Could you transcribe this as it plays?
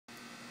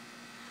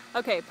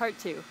Okay, part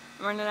two.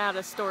 I'm running out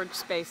of storage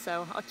space,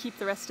 so I'll keep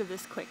the rest of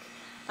this quick.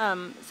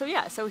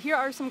 So here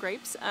are some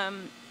grapes.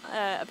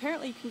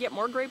 Apparently you can get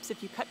more grapes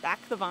if you cut back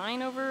the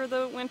vine over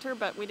the winter,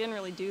 but we didn't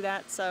really do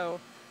that, so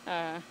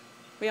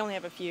we only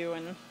have a few,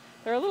 and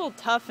they're a little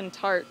tough and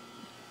tart,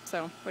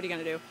 so what are you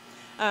gonna do?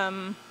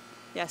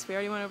 Yes, we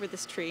already went over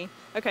this tree.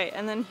 Okay,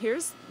 and then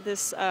here's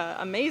this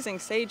amazing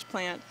sage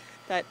plant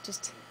that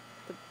just,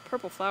 the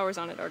purple flowers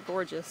on it are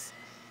gorgeous.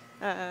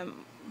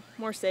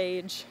 More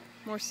sage,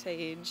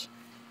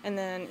 and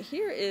then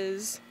here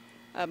is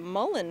a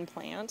mullein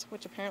plant,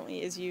 which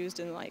apparently is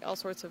used in like all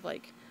sorts of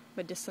like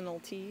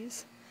medicinal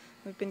teas.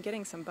 We've been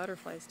getting some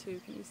butterflies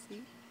too, can you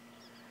see?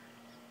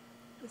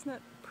 Isn't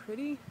that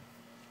pretty?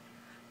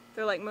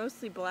 They're like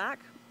mostly black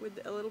with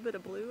a little bit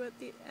of blue at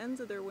the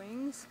ends of their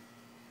wings.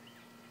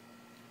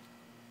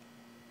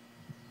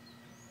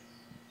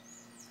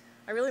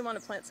 I really want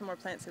to plant some more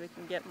plants so we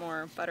can get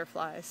more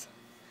butterflies.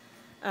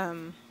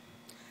 And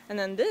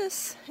then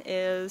this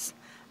is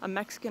a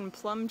Mexican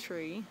plum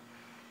tree.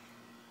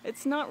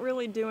 It's not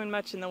really doing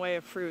much in the way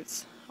of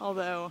fruits,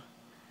 although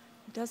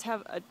it does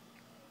have a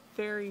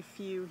very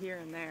few here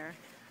and there.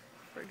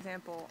 For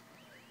example,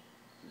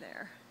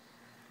 there.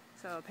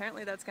 So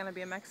apparently that's going to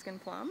be a Mexican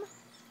plum,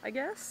 I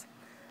guess.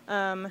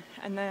 And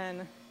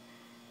then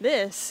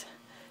this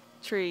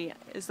tree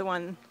is the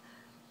one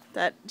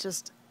that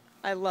just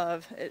I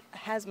love. It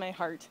has my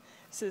heart.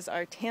 This is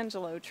our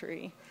tangelo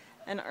tree.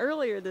 And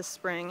earlier this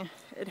spring,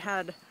 it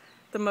had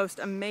the most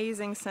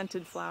amazing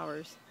scented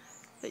flowers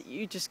that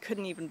you just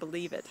couldn't even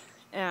believe it.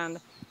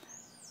 And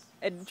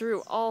it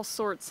drew all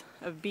sorts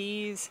of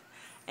bees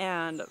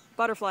and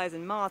butterflies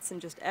and moths and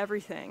just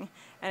everything.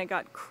 And it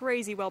got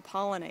crazy well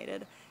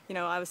pollinated. You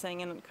know, I was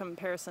saying in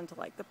comparison to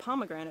like the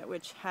pomegranate,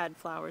 which had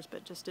flowers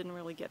but just didn't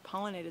really get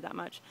pollinated that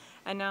much.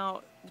 And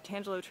now the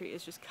tangelo tree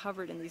is just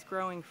covered in these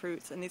growing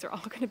fruits, and these are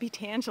all going to be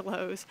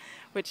tangelos,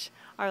 which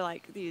are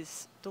like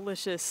these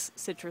delicious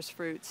citrus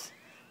fruits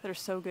that are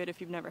so good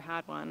if you've never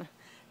had one.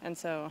 And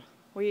so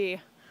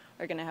we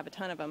are going to have a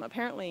ton of them.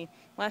 Apparently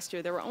last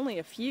year there were only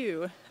a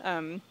few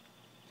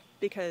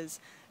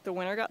because the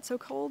winter got so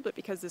cold, but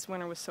because this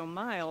winter was so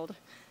mild,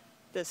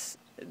 this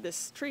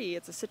tree,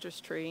 it's a citrus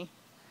tree,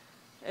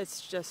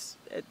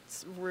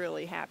 it's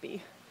really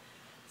happy.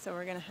 So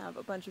we're gonna have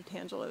a bunch of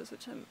tangelos,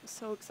 which I'm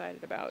so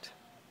excited about.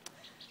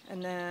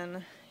 And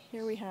then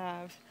here we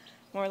have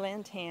more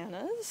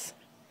lantanas,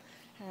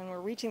 and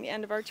we're reaching the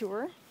end of our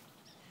tour.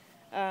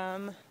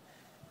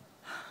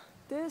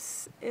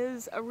 This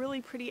is a really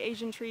pretty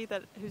Asian tree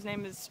whose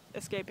name is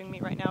escaping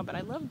me right now, but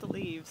I love the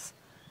leaves.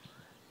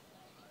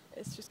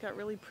 It's just got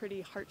really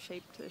pretty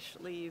heart-shaped-ish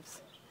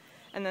leaves.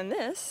 And then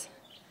this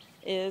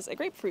is a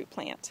grapefruit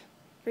plant,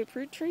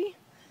 grapefruit tree.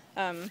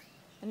 And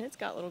it's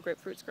got little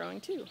grapefruits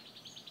growing too.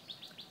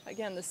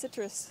 Again, the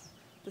citrus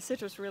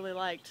really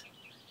liked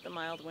the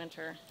mild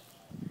winter.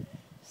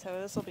 So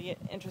this will be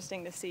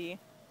interesting to see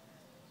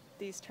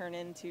these turn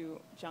into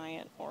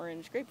giant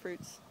orange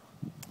grapefruits.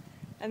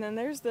 And then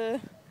there's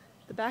the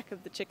back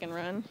of the chicken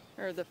run,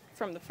 or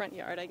from the front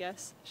yard, I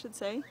guess I should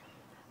say.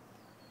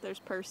 There's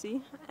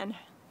Percy and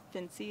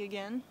Fincy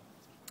again.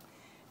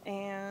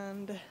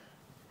 And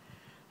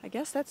I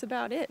guess that's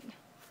about it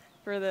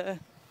for the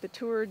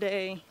tour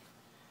day.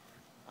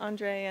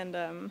 Andre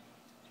and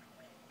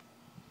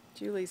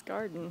Julie's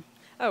garden.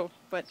 Oh,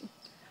 but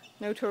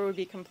no tour would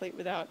be complete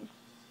without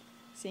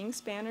seeing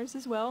Spanners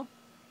as well.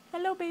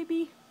 Hello,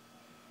 baby.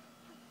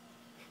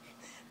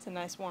 It's a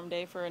nice warm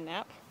day for a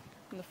nap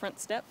on the front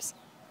steps.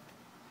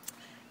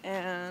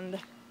 And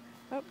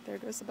oh, there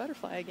goes the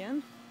butterfly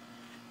again.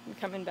 I'm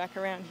coming back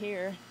around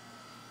here.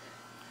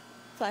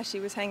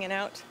 Flashy was hanging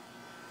out,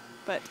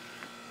 but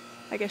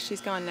I guess she's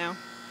gone now.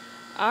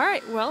 All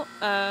right, well,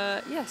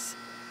 yes.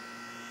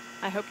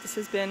 I hope this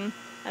has been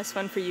as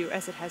fun for you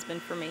as it has been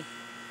for me.